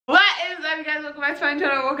up, you guys? Welcome back to my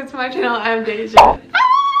channel. Welcome to my channel. I'm DeJha.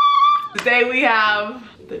 Today we have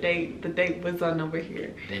the date was on over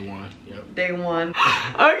here. Day one. Yep. Day one.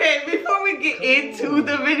 Okay, before we get into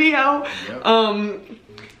the video, yep. I'm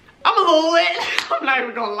a little lit. I'm not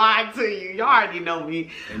even gonna lie to you. Y'all already know me.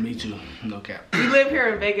 And me too. No cap. We live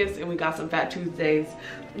here in Vegas and we got some Fat Tuesdays.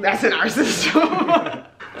 That's in our system.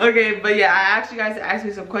 Okay, but yeah, I asked you guys to ask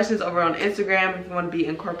me some questions over on Instagram. If you want to be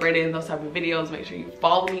incorporated in those type of videos, make sure you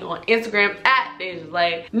follow me on Instagram at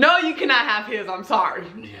dejhalei. No, you cannot have his. I'm sorry.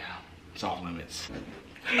 Yeah, it's off limits.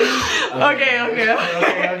 Okay.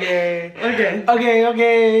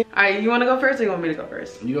 Alright, you want to go first or you want me to go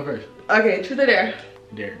first? You go first. Okay, truth or dare?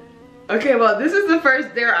 Dare. Okay, well, this is the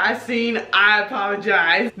first dare I've seen. I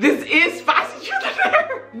apologize. This is spicy truth or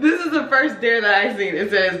dare. This is the first dare that I've seen. It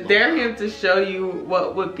says, dare him to show you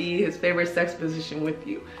what would be his favorite sex position with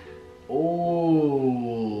you.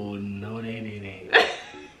 Oh, no, they didn't.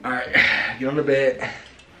 All right, get on the bed.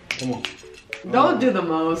 Come on. Don't do the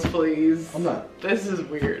most, please. I'm not. This is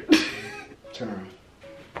weird. Turn around.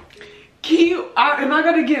 Can you, am I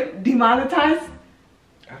gonna get demonetized?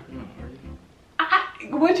 I don't know.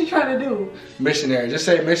 What you trying to do? Missionary. Just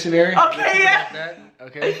say missionary. Okay, yeah. Like that.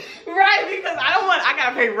 Okay. Right, because I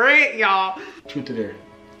gotta pay rent, y'all. Truth or dare?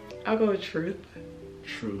 I'll go with truth.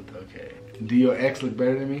 Truth, okay. Do your ex look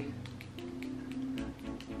better than me?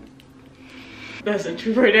 That's a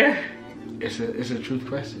truth right there. It's a truth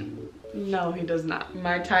question. No, he does not.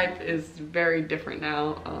 My type is very different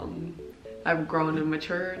now. I've grown and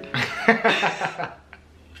matured.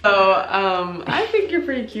 So, I think you're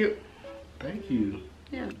pretty cute. Thank you.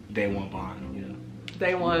 Yeah. Day one bond, you know.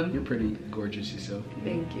 Day one. You're pretty gorgeous yourself.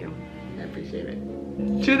 Thank you. I appreciate it.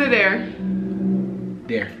 Truth or dare?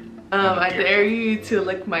 Dare. I dare you to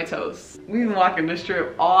lick my toes. We've been walking the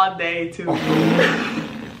strip all day too.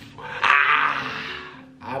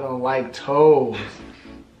 I don't like toes.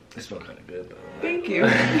 It smells kind of good though. Thank you.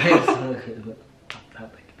 It smells good. I'm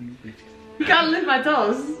not licking these bitches. You gotta lick my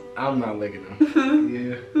toes. I'm not licking them.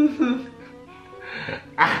 Yeah.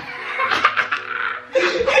 He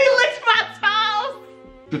licks my toes.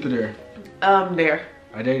 Truth or dare? Dare.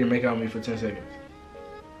 I dare you to make out with me for 10 seconds.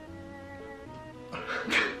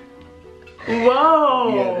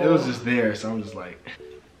 Whoa. Yeah, it was just there, so I'm just like,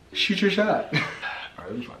 shoot your shot. All right,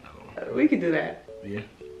 let me find another one. We can do that. Yeah?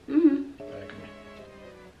 Mm-hmm. All right, come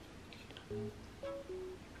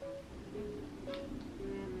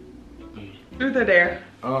here. Truth or dare?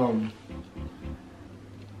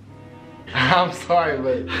 I'm sorry,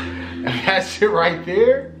 but that shit right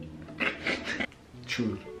there.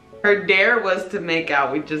 Truth. Her dare was to make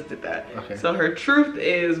out. We just did that. Okay. So her truth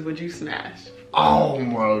is, would you smash? Oh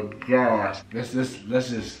my gosh. Let's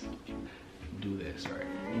just do this, right?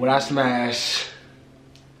 Would I smash?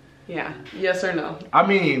 Yeah. Yes or no? I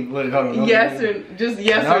mean, look, hold on. Yes or just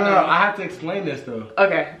yes or no? No, I have to explain this though.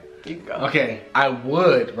 Okay, you can go. Okay, I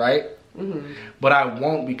would, right? Mm-hmm. But I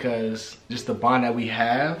won't because just the bond that we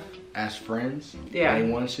have as friends, yeah, day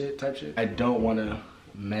one shit type shit. I don't want to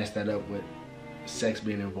mess that up with sex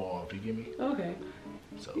being involved. You get me? Okay.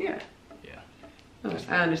 So yeah. Oh,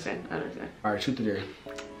 I understand. All right, truth or dare?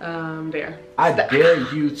 Dare. I dare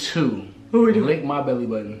you to lick my belly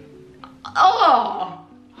button. Oh.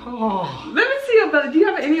 Oh. Let me see your belly. Do you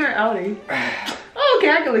have an innie or outie? Oh,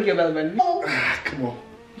 okay, I can lick your belly button. Come on.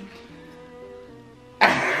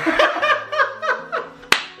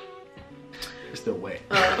 It's still wet.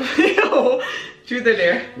 Truth or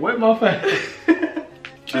dare? Wet my face.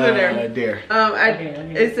 Truth or dare? Dare.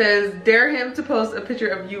 It says, dare him to post a picture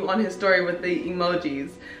of you on his story with the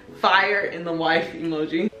emojis. Fire and the wife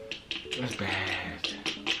emoji. That's bad.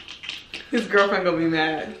 His girlfriend gonna be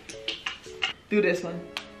mad. Do this one.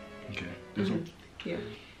 Okay. This one? Yeah.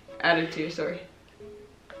 Add it to your story.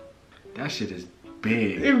 That shit is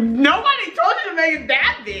big. Nobody told you to make it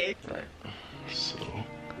that big. Right. So.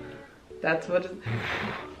 That's what it is.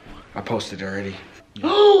 I posted already.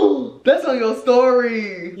 Oh, that's on your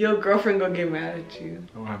story. Your girlfriend gonna get mad at you.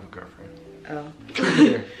 I don't have a girlfriend. Oh. Truth or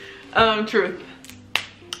dare? Truth.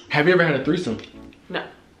 Have you ever had a threesome? No.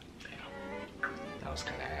 Damn. That was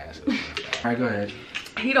kind of ass. All right, go ahead.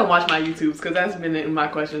 He don't watch my YouTubes because that's been in my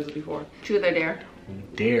questions before. Truth or dare?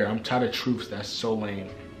 Dare. I'm tired of truths. That's so lame.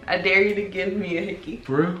 I dare you to give me a hickey.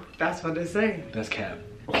 For real? That's what they say. That's cap.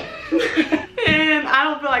 And I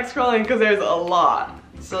don't feel like scrolling because there's a lot.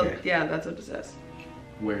 So okay. Yeah, that's what it says.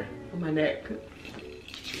 Where? On my neck.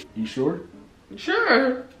 You sure?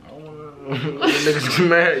 Sure. I don't wanna niggas get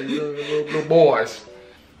mad, you know, little boys.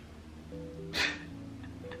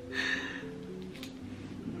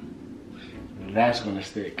 That's gonna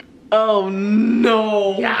stick. Oh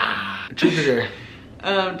no. Yeah. Truth or dare?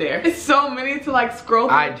 Dare. It's so many to like scroll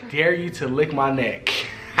through. I dare you to lick my neck.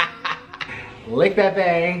 Lick that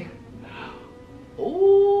thing.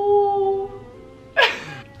 Ooh.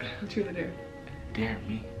 Truth or dare? Dare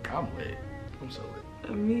me. I'm lit. I'm so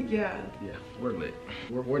lit. Me, yeah. Yeah, we're lit.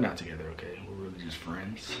 We're not together, okay? We're really just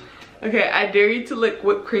friends. Okay, I dare you to lick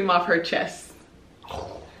whipped cream off her chest.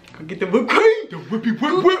 Go get the whipped cream. The whippy whip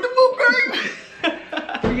Go whip. get the whipped cream.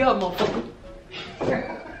 Hurry up, motherfucker.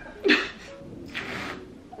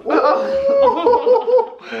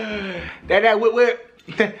 That whip.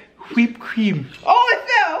 Whipped cream. Oh, it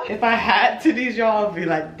fell. If I had to these, y'all would be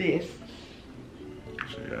like this.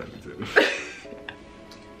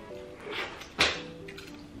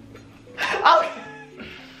 Oh.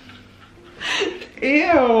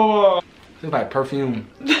 Ew. It's like perfume.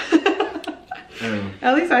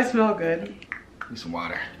 At least I smell good. Need some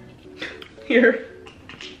water. Here.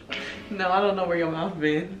 No, I don't know where your mouth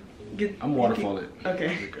been. I'm waterfalling.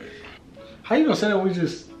 Okay. How you gonna say that we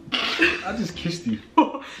just... I just kissed you.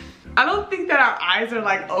 I don't think that our eyes are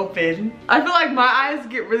like open. I feel like my eyes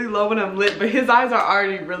get really low when I'm lit, but his eyes are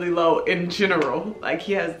already really low in general. Like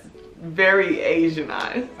he has very Asian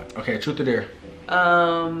eyes. Okay, truth or dare?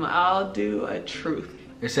 I'll do a truth.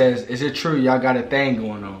 It says, is it true y'all got a thing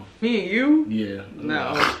going on? Me and you? Yeah.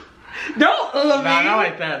 No. Don't me. Nah, not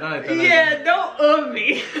like that, not like that. Yeah, don't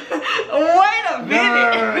me. Wait a minute.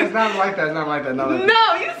 No, it's not like that, it's not like that, not like that.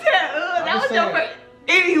 No, you said that was your first.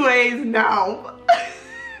 Anyways, no.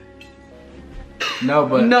 No,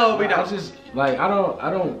 but no, we don't. I just like I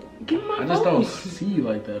don't Give me my I just phone. don't see you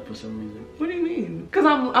like that for some reason. What do you mean? Cause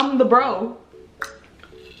I'm the bro.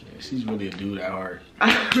 Yeah, she's really a dude at heart.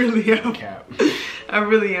 I really am. Cap. I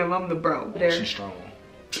really am. I'm the bro. There. She's strong.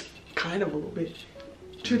 Kind of a little bit.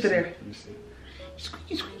 Truth or dare? Let me see.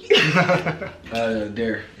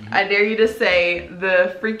 Dare. I dare you to say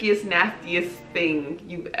the freakiest, nastiest thing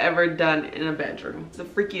you've ever done in a bedroom. It's the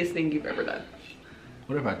freakiest thing you've ever done.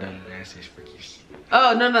 What have I done in the nastiest freakies?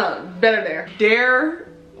 Oh, no, better dare. Dare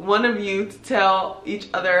one of you to tell each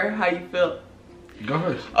other how you feel. Go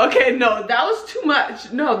first. Okay, no, that was too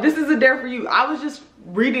much. No, this is a dare for you. I was just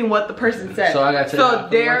reading what the person said. So I gotta tell you how I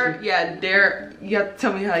feel dare, about you? yeah, dare, you have to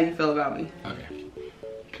tell me how you feel about me. Okay.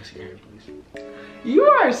 Kiss your hand, please. You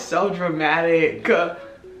are so dramatic. DeJha.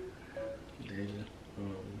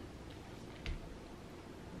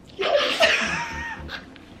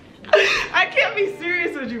 I can't be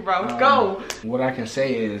serious with you, bro. Go. What I can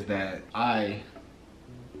say is that I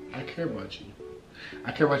care about you.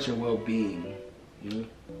 I care about your well-being. You know?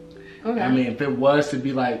 Okay. I mean, if it was to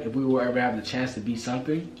be like, if we were ever have the chance to be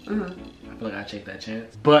something, I feel like I'd take that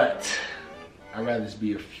chance. But I'd rather just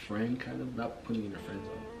be a friend, kind of, not putting you in a friend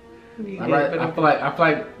zone. I feel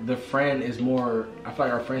like the friend is more. I feel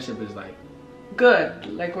like our friendship is like good.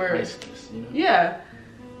 Like we're priceless, you know? Yeah,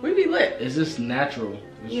 we be lit. It's just natural.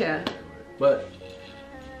 Yeah. But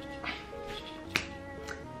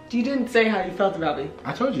you didn't say how you felt about me.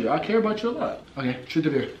 I told you I care about you a lot. Okay, truth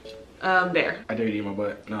or dare? Dare. I dare you to eat my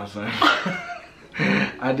butt. No, I'm saying.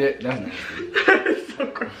 I did. That's nasty. That's so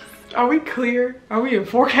gross. Are we clear? Are we in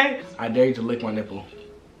 4K? I dare you to lick my nipple.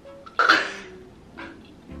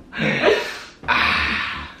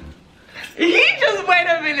 He just wait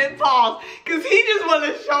a minute, pause, cause he just want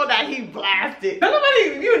to show that he blasted. None of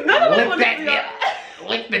us want to see nip.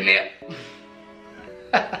 Lick the nip.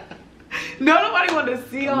 Nobody want to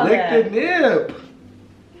see all Lick that. the nip.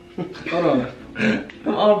 Hold on.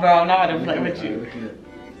 Come on, bro. I'm not gonna play with you.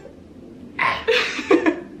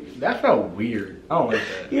 That felt weird. I don't like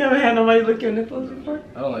that. You haven't had nobody lick your nipples before?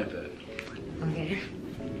 I don't like that. Okay.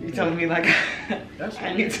 You're telling me like That's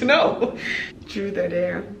I need to know. Truth or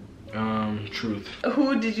dare? Truth.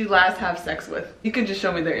 Who did you last have sex with? You can just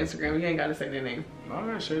show me their Instagram. You ain't gotta say their name. I'm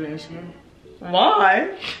gonna show you the Instagram.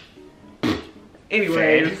 Why?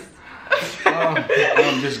 Anyways.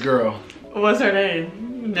 This girl. What's her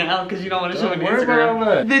name? Now, because you don't want to show me the Don't worry about all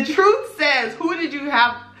Instagram. that. The truth says, who did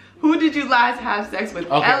you last have sex with?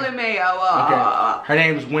 Okay. LMAO. Okay. Her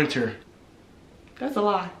name's Winter. That's a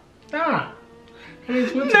lie. Nah. Her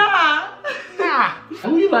name's Winter. Nah. Nah.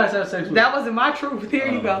 Who you last have sex with? That wasn't my truth. Here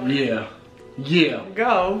you go. Yeah. Yeah.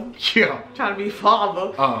 Go. Yeah. Trying to be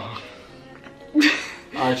father.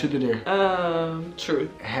 Alright, truth or dare?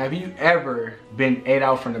 Truth. Have you ever been ate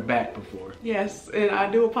out from the back before? Yes, and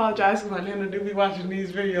I do apologize because my Nana do be watching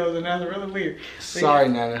these videos and that's really weird. Sorry,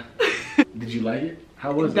 Nana. Did you like it?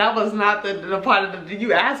 How was it? That was not the part of the,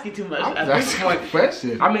 you asking too much at That's this a point.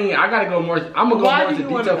 question. I mean, I gotta go more, I'm gonna go Why more do into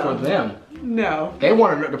you wanna detail know? for them. No. They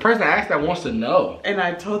wanna know, the person that asked that wants to know. And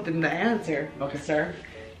I told them the answer. Okay. Sir.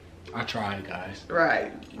 I tried, guys.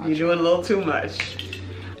 Right. You're doing a little too much.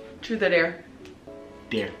 Truth or dare?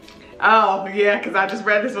 Dare. Oh, yeah, because I just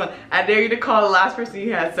read this one. I dare you to call the last person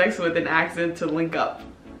you had sex with and ask them to link up.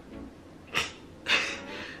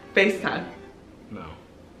 FaceTime. No.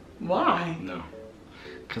 Why? No.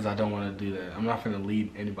 Because I don't want to do that. I'm not going to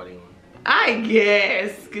lead anybody on. I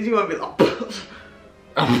guess. Because you want to be like...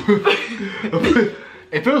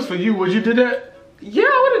 If it was for you, would you do that? Yeah,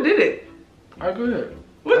 I would have did it. Alright, go ahead.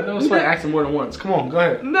 I know it's like asking more than once. Come on, go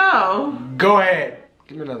ahead. No. Go ahead.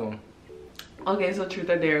 Give me another one. Okay, so truth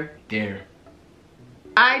or dare? Dare.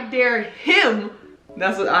 I dare him.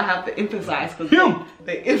 That's what I have to emphasize.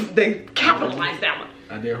 Because they capitalize that one.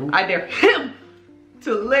 I dare who? I dare him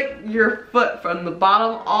to lick your foot from the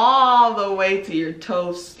bottom all the way to your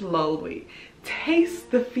toes slowly.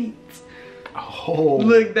 Taste the feet. Oh.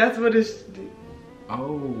 Look, that's what it's...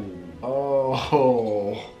 Oh.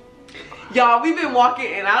 Oh. Y'all, we've been walking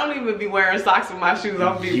and I don't even be wearing socks with my shoes.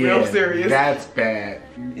 I'm being real serious. That's bad.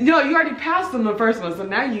 Yo, you already passed them the first one, so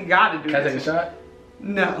now you gotta do it. Can I take a shot?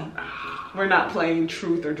 No. We're not playing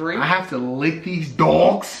truth or drink. I have to lick these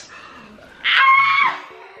dogs?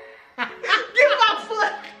 Give my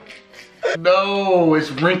foot! No,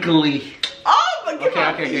 it's wrinkly. Oh, but give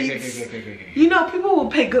my Okay. You know, people will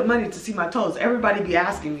pay good money to see my toes. Everybody be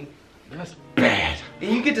asking me. That's bad.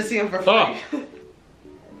 And you get to see them for free.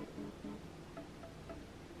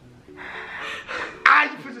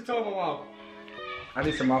 Ah, you put your toe in my mouth. I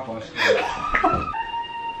need some mouthwash.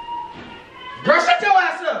 Girl, shut your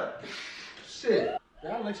ass up! Shit.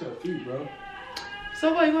 Y'all like your feet, bro.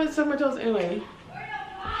 So what, you want to suck my toes anyway?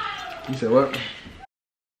 You said what?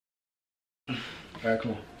 Alright,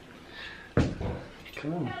 come on.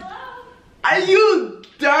 Come on. Are you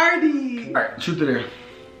dirty? Alright, truth or dare?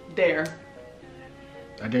 Dare.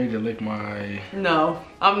 I dare you to lick my... No,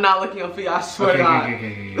 I'm not licking your feet, I swear to God.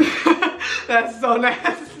 Okay. That's so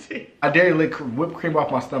nasty. I dare you to lick whipped cream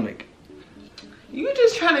off my stomach. You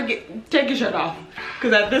just trying to take your shirt off.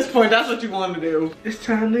 Because at this point, that's what you want to do. It's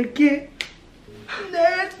time to get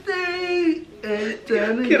nasty.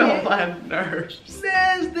 Get on my nerves.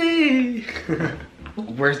 Nasty.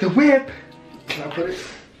 Where's the whip? Can I put it?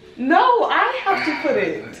 No, I have to put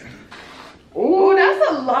it. Ooh, that's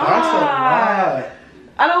a lot. That's a lot.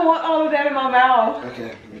 I don't want all of that in my mouth. Okay,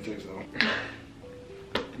 let me take some.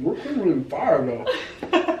 We're really fire though.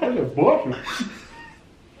 That's a bucket.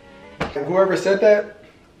 Whoever said that,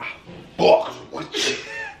 box with you.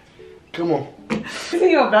 Come on.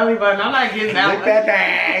 See your belly button. I'm not getting that Lick one. that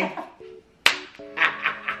thing.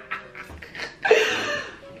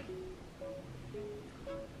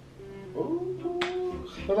 Ooh,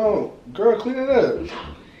 hold on, girl, clean it up.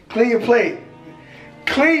 Clean your plate.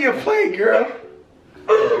 Clean your plate, girl.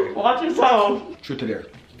 Watch your tone. Truth or dare?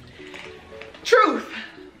 Truth.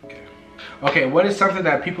 Okay, what is something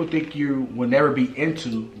that people think you will never be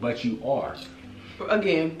into, but you are?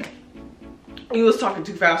 Again, you was talking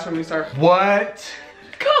too fast for me, sir. What?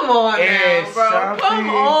 Come on now, bro. Come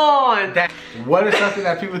on. What is something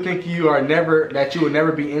that people think you are never, that you will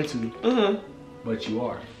never be into, but you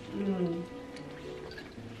are?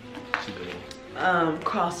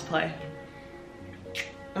 Crossplay.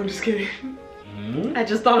 I'm just kidding. I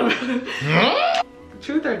just thought about it.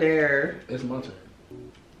 Truth or dare? It's my turn.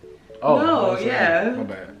 Oh, no, yeah. My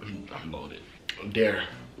bad. I'm loaded. Dare.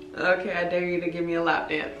 Okay, I dare you to give me a lap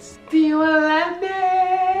dance. Do you want a lap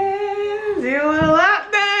dance? Do you want a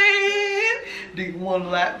lap dance? Do you want a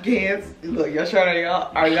lap dance? Look, your shirt are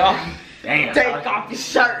y'all. Damn. Take off your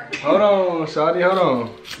shirt. Hold on, shawty, hold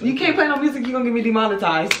on. You can't play no music, you're gonna get me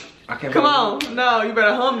demonetized. I can't. Come on, no, you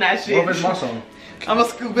better hum that shit. What if it's my song? I'm gonna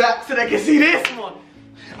scoot back so they can see this one.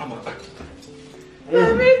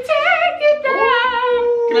 Let me take it down.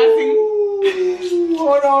 Can I sing?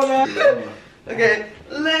 Hold on now. Okay.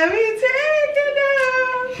 Let me take it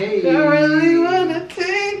down. Hey. I really wanna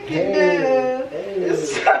take it down.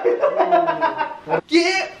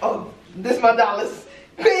 Yeah. Oh, this is my dollars.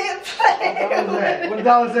 Quit playing. What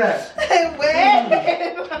dollar is that?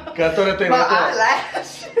 Wait. Can I throw that thing My right there?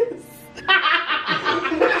 eyelashes.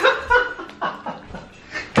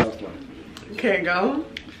 Can't go.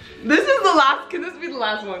 This is the last. Can this be the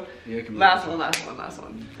last one? Yeah, it can be. Last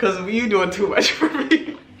one. Because you doing too much for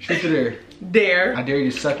me. Truth or dare? Dare. I dare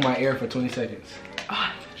you to suck my ear for 20 seconds.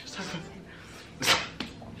 Oh, just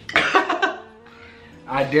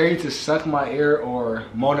I dare you to suck my ear or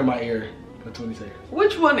moan in my ear for 20 seconds.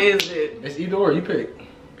 Which one is it? It's either or, you pick.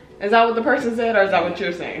 Is that what the person said or is that what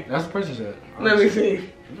you're saying? That's the person said. Let me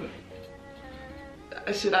see.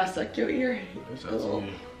 Should I suck your ear? It's up to you.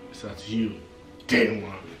 It's up to you. Day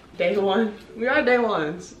one. Day one? We are day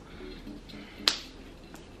ones.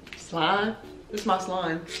 Slime? This is my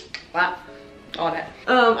slime. Wow. all that.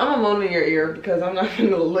 I'm gonna moan in your ear because I'm not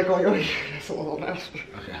gonna lick on your ear. That's a little nasty.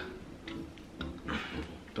 Okay.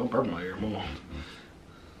 Don't burp my ear, moan.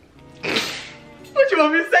 What you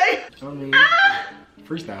want me to say? I mean,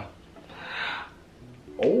 freestyle.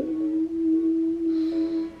 Oh.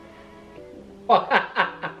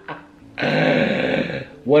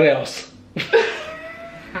 What else?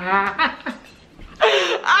 I'm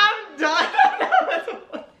done.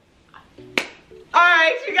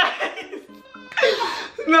 Alright, you guys.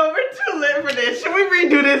 No, we're too lit for this. Should we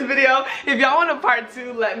redo this video? If y'all want a part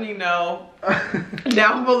 2, let me know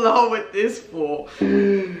down below with this fool.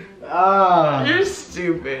 You're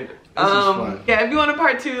stupid. Yeah, if you want a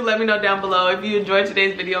part 2, let me know down below. If you enjoyed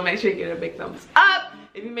today's video, make sure you give it a big thumbs up.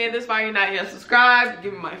 If you made this far, you're not yet subscribed,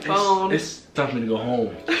 give me my phone. It's time for me to go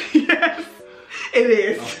home. Yes, it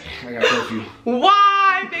is. Okay, I got curfew.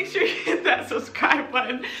 Why? Make sure you hit that subscribe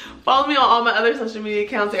button. Follow me on all my other social media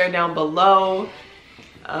accounts. They are down below.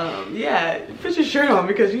 Yeah, put your shirt on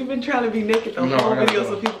because you've been trying to be naked the whole video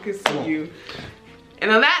so people can see you.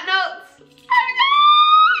 And on that note,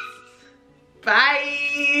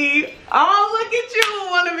 bye. Oh, look at you.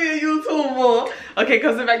 Want to be a YouTuber. Okay,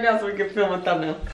 come sit back down so we can film a thumbnail.